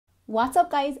What's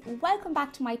up guys, welcome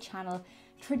back to my channel.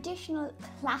 Traditional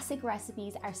classic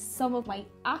recipes are some of my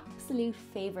absolute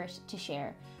favourite to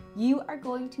share. You are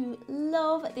going to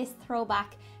love this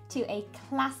throwback to a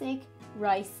classic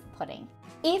rice pudding.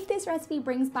 If this recipe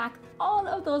brings back all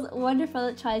of those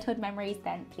wonderful childhood memories,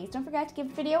 then please don't forget to give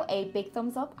the video a big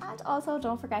thumbs up, and also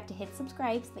don't forget to hit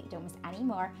subscribe so that you don't miss any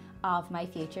more of my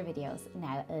future videos.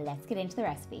 Now let's get into the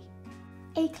recipe.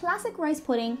 A classic rice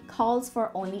pudding calls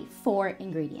for only 4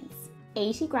 ingredients: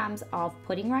 80 grams of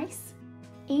pudding rice,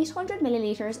 800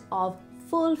 milliliters of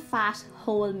full fat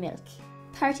whole milk,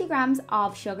 30 grams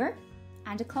of sugar,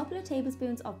 and a couple of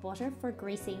tablespoons of butter for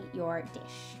greasing your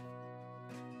dish.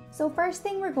 So first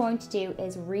thing we're going to do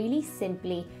is really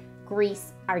simply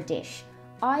grease our dish.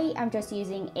 I am just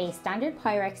using a standard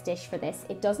Pyrex dish for this.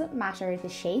 It doesn't matter the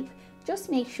shape,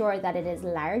 just make sure that it is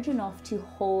large enough to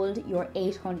hold your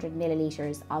 800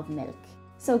 milliliters of milk.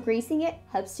 So greasing it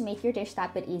helps to make your dish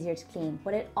that bit easier to clean,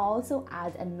 but it also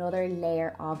adds another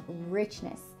layer of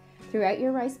richness throughout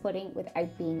your rice pudding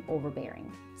without being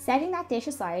overbearing. Setting that dish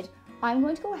aside, I'm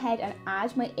going to go ahead and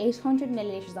add my 800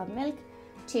 milliliters of milk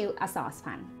to a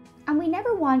saucepan. And we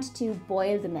never want to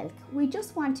boil the milk, we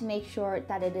just want to make sure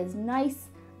that it is nice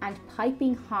and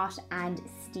piping hot and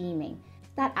steaming.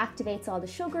 That activates all the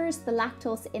sugars, the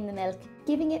lactose in the milk,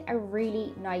 giving it a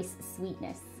really nice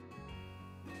sweetness.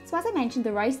 So as I mentioned,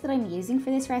 the rice that I'm using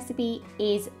for this recipe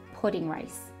is pudding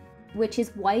rice, which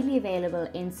is widely available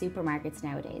in supermarkets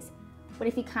nowadays. But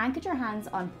if you can't get your hands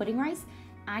on pudding rice,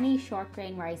 any short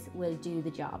grain rice will do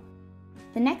the job.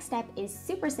 The next step is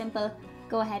super simple.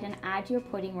 Go ahead and add your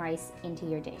pudding rice into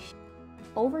your dish.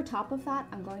 Over top of that,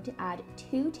 I'm going to add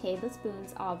 2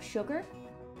 tablespoons of sugar,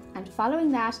 and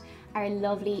following that, our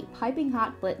lovely piping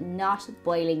hot but not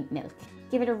boiling milk.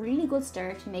 Give it a really good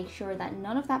stir to make sure that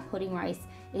none of that pudding rice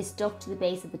is stuck to the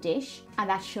base of the dish and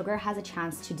that sugar has a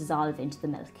chance to dissolve into the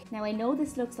milk. Now I know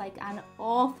this looks like an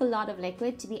awful lot of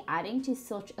liquid to be adding to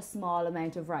such a small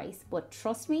amount of rice, but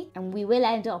trust me, and we will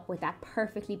end up with that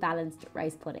perfectly balanced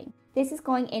rice pudding. This is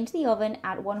going into the oven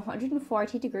at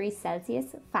 140 degrees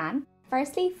Celsius fan,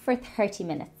 firstly for 30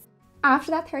 minutes.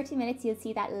 After that 30 minutes, you'll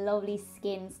see that lovely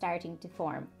skin starting to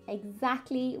form.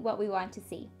 Exactly what we want to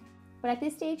see. But at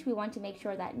this stage, we want to make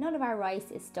sure that none of our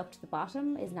rice is stuck to the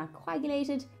bottom, is not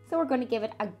coagulated, so we're going to give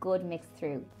it a good mix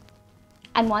through.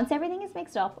 And once everything is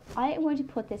mixed up, I am going to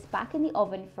put this back in the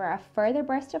oven for a further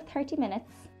burst of 30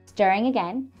 minutes, stirring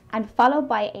again, and followed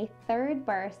by a third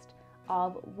burst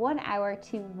of 1 hour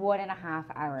to 1.5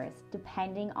 hours,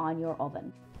 depending on your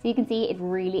oven. So you can see it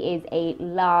really is a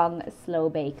long, slow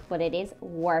bake, but it is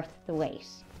worth the wait.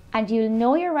 And you'll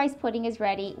know your rice pudding is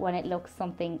ready when it looks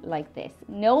something like this.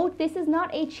 No, this is not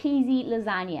a cheesy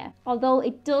lasagna, although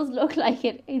it does look like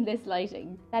it in this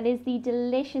lighting. That is the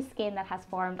delicious skin that has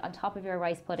formed on top of your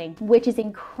rice pudding, which is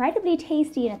incredibly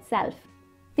tasty in itself.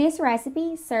 This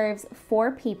recipe serves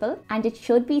 4 people, and it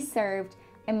should be served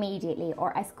immediately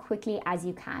or as quickly as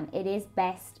you can. It is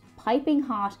best piping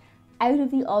hot out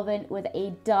of the oven with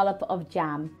a dollop of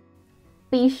jam.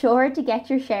 Be sure to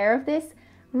get your share of this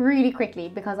really quickly,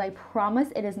 because I promise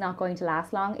it is not going to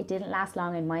last long. It didn't last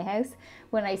long in my house.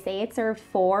 When I say it served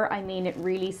 4, I mean it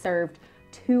really served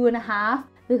 2.5,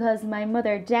 because my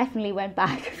mother definitely went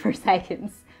back for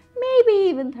seconds, maybe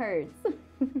even thirds.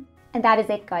 And that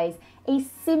is it guys, a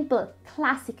simple,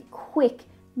 classic, quick,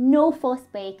 no fuss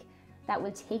bake that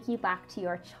will take you back to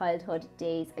your childhood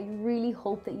days. I really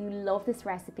hope that you love this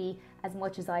recipe as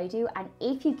much as I do, and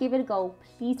if you give it a go,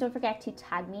 please don't forget to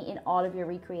tag me in all of your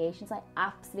recreations. I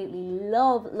absolutely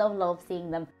love seeing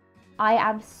them. I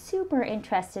am super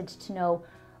interested to know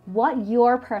what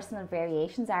your personal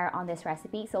variations are on this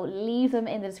recipe, so leave them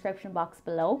in the description box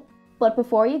below. But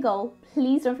before you go,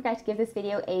 please don't forget to give this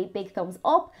video a big thumbs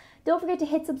up. Don't forget to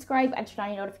hit subscribe and turn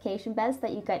on your notification bell so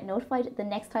that you get notified the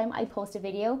next time I post a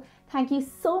video. Thank you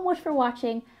so much for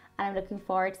watching, and I'm looking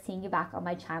forward to seeing you back on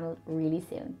my channel really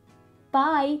soon.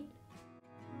 Bye!